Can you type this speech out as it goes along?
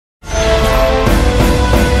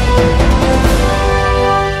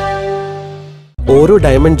ഓരോ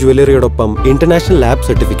diamond ജ്വല്ലറിയോടൊപ്പം international lab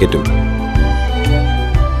സർട്ടിഫിക്കറ്റും.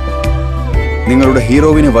 നിങ്ങളുടെ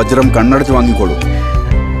ഹീറോവിന് വജ്രം കണ്ണടച്ച് വാങ്ങിക്കോളൂ.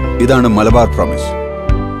 ഇതാണ് Malabar promise.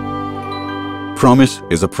 Promise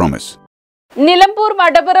is A promise. Nilambur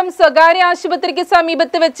മടപ്പുറം സ്വകാര്യ ആശുപത്രിക്ക്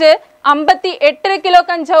സമീപത്ത് വെച്ച് 58 കിലോ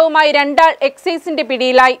കഞ്ചാവുമായി 2 ആൾ എക്സൈസിന്റെ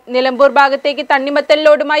പിടിയിലായി. നിലമ്പൂർ ഭാഗത്തേക്ക് തണ്ണിമത്തൻ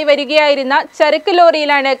ലോഡുമായി വരികയായിരുന്ന ചരക്ക്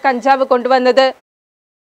ലോറിയിലാണ് കഞ്ചാവ് കൊണ്ടുവന്നത്.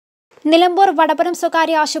 നിലമ്പൂർ വടപുരം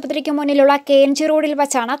സ്വകാര്യ ആശുപത്രിക്ക് മുന്നിലുള്ള KNG റോഡിൽ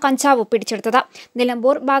വച്ചാണ് കഞ്ചാവ് പിടിച്ചെടുത്തത്.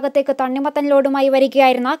 നിലമ്പൂർ ഭാഗത്തേക്ക് തണ്ണിമത്തൻ ലോഡുമായി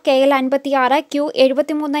വരികയായിരുന്ന KL 56 Q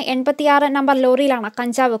 7386 നമ്പർ ലോറിയിലാണ്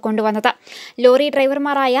കഞ്ചാവ് കൊണ്ടുവന്നത്. ലോറി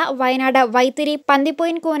ഡ്രൈവർമാരായ വയനാട് വൈത്തിരി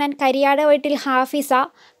പന്തിപ്പൊയിൻ കൂനൻ കരിയാട് വീട്ടിൽ ഹാഫിസ,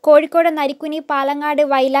 കോഴിക്കോട് നരിക്കുനി പാലങ്ങാട്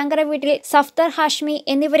വൈലാങ്കര വീട്ടിൽ സഫ്തർ ഹാഷ്മി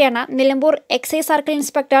എന്നിവരെയാണ് Nilambur excise circle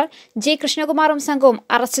inspector G കൃഷ്ണകുമാറും സംഘവും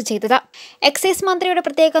അറസ്റ്റ് ചെയ്തത്. എക്സൈസ് മന്ത്രിയുടെ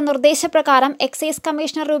പ്രത്യേക നിർദ്ദേശപ്രകാരം എക്സൈസ്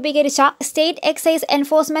കമ്മീഷണർ രൂപീകരിച്ച സ്റ്റേറ്റ് എക്സൈസ്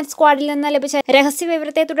എൻഫോഴ്സ്മെന്റ് സ്ക്വാഡിൽ നിന്ന് ലഭിച്ച രഹസ്യ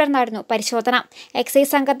വിവരത്തെ തുടർന്നായിരുന്നു പരിശോധന.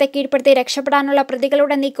 എക്സൈസ് സംഘത്തെ കീഴ്പ്പെടുത്തി രക്ഷപ്പെടാനുള്ള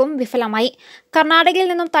പ്രതികളുടെ നീക്കവും വിഫലമായി. കർണാടകയിൽ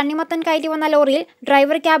നിന്നും തണ്ണിമത്തൻ കയറ്റി വന്ന ലോറിയിൽ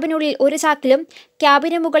ഡ്രൈവർ ക്യാബിനുള്ളിൽ ഒരു ചാക്കിലും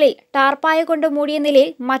ക്യാബിന് മുകളിൽ ടാർപ്പായ കൊണ്ട് മൂടിയ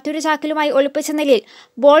നിലയിൽ മറ്റൊരു ചാക്കിലുമായി ഒളിപ്പിച്ച നിലയിൽ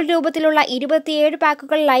ബോൾ രൂപത്തിലുള്ള 27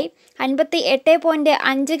 പാക്കുകളിലായി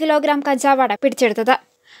 58.5 കിലോഗ്രാം കഞ്ചാവാണ് പിടിച്ചെടുത്തത്.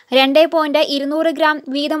 2.200 ഗ്രാം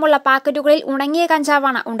വീതമുള്ള പാക്കറ്റുകളിൽ ഉണങ്ങിയ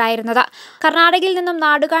കഞ്ചാവാണ് ഉണ്ടായിരുന്നത്. കർണാടകയിൽ നിന്നും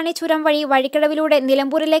നാടുകാണി ചുരം വഴി വഴിക്കടവിലൂടെ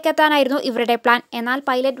നിലമ്പൂരിലേക്ക് എത്താനായിരുന്നു ഇവരുടെ പ്ലാൻ. എന്നാൽ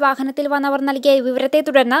പൈലറ്റ് വാഹനത്തിൽ വന്നവർ നൽകിയ വിവരത്തെ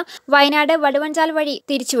തുടർന്ന് വയനാട് വടുവഞ്ചാൽ വഴി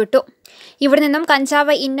തിരിച്ചുവിട്ടു. ഇവിടെ നിന്നും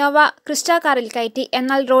കഞ്ചാവ് ഇന്നോവ ക്രിസ്റ്റ കാറിൽ കയറ്റി.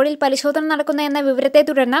 എന്നാൽ റോഡിൽ പരിശോധന നടക്കുന്നു എന്ന വിവരത്തെ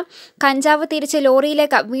തുടർന്ന് കഞ്ചാവ് തിരിച്ച്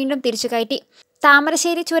ലോറിയിലേക്ക് വീണ്ടും തിരിച്ചു കയറ്റി.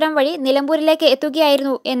 താമരശ്ശേരി ചുരം വഴി നിലമ്പൂരിലേക്ക്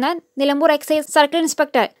എത്തുകയായിരുന്നു എന്ന് Nilambur excise circle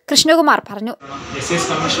inspector Krishnakumar പറഞ്ഞു. എക്സൈസ്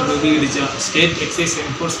കമ്മീഷൻ രൂപീകരിച്ച state excise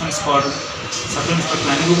enforcement squad circle inspector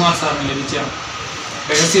Anukumar സാറിന് ലഭിച്ച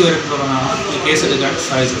രഹസ്യവിവരത്തെ തുടർന്നാണ് ഈ കേസെടുക്കാൻ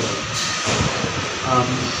സാധിച്ചത്.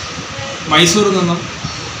 മൈസൂരിൽ നിന്നും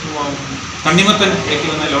തണ്ണിമത്തൻ കയറ്റി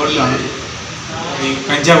വന്ന ലോറിലാണ് ഈ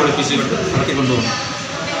കഞ്ചാവ് ഒളിപ്പിച്ചുകൊണ്ട് നടത്തിക്കൊണ്ടുവന്നത്.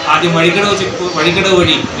 ആദ്യം വഴിക്കടവ്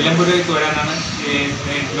വഴി നിലമ്പൂരിലേക്ക് വരാനാണ്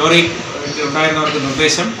ലോറി ഉണ്ടായിരുന്നവർക്ക്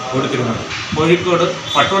നിർദ്ദേശം കൊടുത്തിരുന്നത്. കോഴിക്കോട്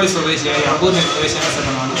പട്ടോളി സ്വദേശിയായ അബൂർ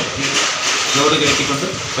നിർദ്ദേശാനുസരണമാണ് ഈ ലോഡ് കയറ്റിക്കൊണ്ട്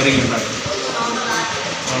വരികയുണ്ടായത്.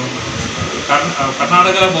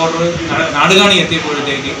 കർണാടക ബോർഡർ നാടുകാണി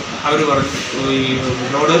എത്തിയപ്പോഴത്തേക്ക് അവർ പറഞ്ഞു ഈ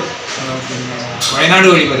ലോഡ് വയനാട്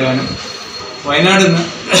വഴി വരാനും വയനാട് നിന്ന്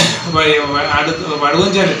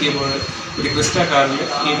വടുവഞ്ചാൽ എത്തിയപ്പോൾ ഒരു ക്രിസ്റ്റ കാറിൽ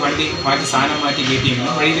ഈ വണ്ടി സാധനം മാറ്റി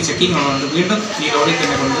കയറ്റിയെങ്കിലും വഴിയിൽ ചെക്കിംഗ് ഉള്ളതുകൊണ്ട് വീണ്ടും ഈ ലോറിൽ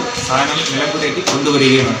തന്നെ കൊണ്ട് സാധനം നിലമ്പൂരേക്ക്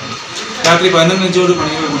കൊണ്ടുവരികയാണ്. രാത്രി 11:05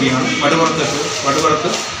 മണിയോട് കൂടിയാണ് വടുപുറത്ത്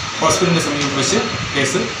ഹോസ്പിറ്റലിൻ്റെ സമീപം വെച്ച്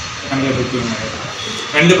കേസ് ഞങ്ങൾ എടുക്കുകയുണ്ടായത്.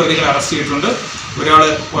 2 പ്രതികളെ അറസ്റ്റ് ചെയ്തിട്ടുണ്ട്. ഒരാൾ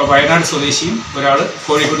വയനാട് സ്വദേശിയും ഒരാൾ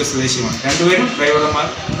കോഴിക്കോട് സ്വദേശിയുമാണ്. 2 പേരും ഡ്രൈവർമാർ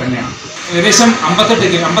തന്നെയാണ്. ഏകദേശം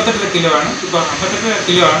 58 കിലോ ആണ്. ഇപ്പോൾ 58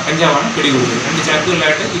 കിലോ കഞ്ചാവാണ് പിടികൂടുന്നത്. 2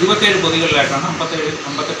 ചാക്കുകളിലായിട്ട് 27 പൊതികളിലായിട്ടാണ്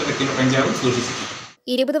 58 കിലോ കഞ്ചാവ് സൂക്ഷിച്ചത്.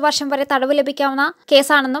 20 വർഷം വരെ തടവ് ലഭിക്കാവുന്ന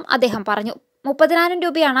കേസാണെന്നും അദ്ദേഹം പറഞ്ഞു. 30,000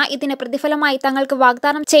 രൂപയാണ് ഇതിന് പ്രതിഫലമായി തങ്ങൾക്ക്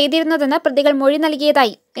വാഗ്ദാനം ചെയ്തിരുന്നതെന്ന് പ്രതികൾ മൊഴി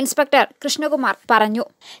നൽകിയതായി ഇൻസ്പെക്ടർ കൃഷ്ണകുമാർ പറഞ്ഞു.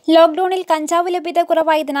 ലോക്ഡൌണിൽ കഞ്ചാവ് ലഭ്യത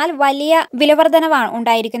കുറവായതിനാൽ വലിയ വിലവർധനവാണ്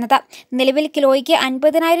ഉണ്ടായിരിക്കുന്നത്. നിലവിൽ കിലോയ്ക്ക്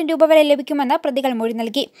 50,000 രൂപ വരെ ലഭിക്കുമെന്ന് പ്രതികൾ മൊഴി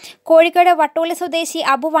നൽകി. കോഴിക്കോട് വട്ടോളി സ്വദേശി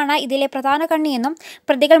അബുവാണ് ഇതിലെ പ്രധാന കണ്ണിയെന്നും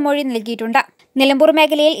പ്രതികൾ മൊഴി നൽകിയിട്ടുണ്ട്. നിലമ്പൂർ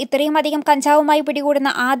മേഖലയിൽ ഇത്രയും അധികം കഞ്ചാവുമായി പിടികൂടുന്ന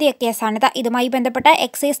ആദ്യ കേസാണിത്. ഇതുമായി ബന്ധപ്പെട്ട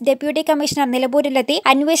എക്സൈസ് ഡെപ്യൂട്ടി കമ്മീഷണർ നിലമ്പൂരിലെത്തി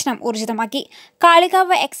അന്വേഷണം ഊർജിതമാക്കി.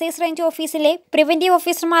 കാളികാവ് എക്സൈസ് റേഞ്ച് ഓഫീസിലെ പ്രിവന്റീവ്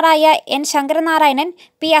ഓഫീസർമാരായ N Sankaranarayanan,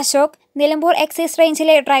 P Ashok, Nilambur excise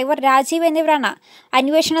റേഞ്ചിലെ ഡ്രൈവർ രാജീവ് എന്നിവരാണ്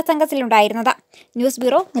അന്വേഷണ സംഘത്തിലുണ്ടായിരുന്നത്. News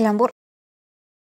bureau, Nilambur.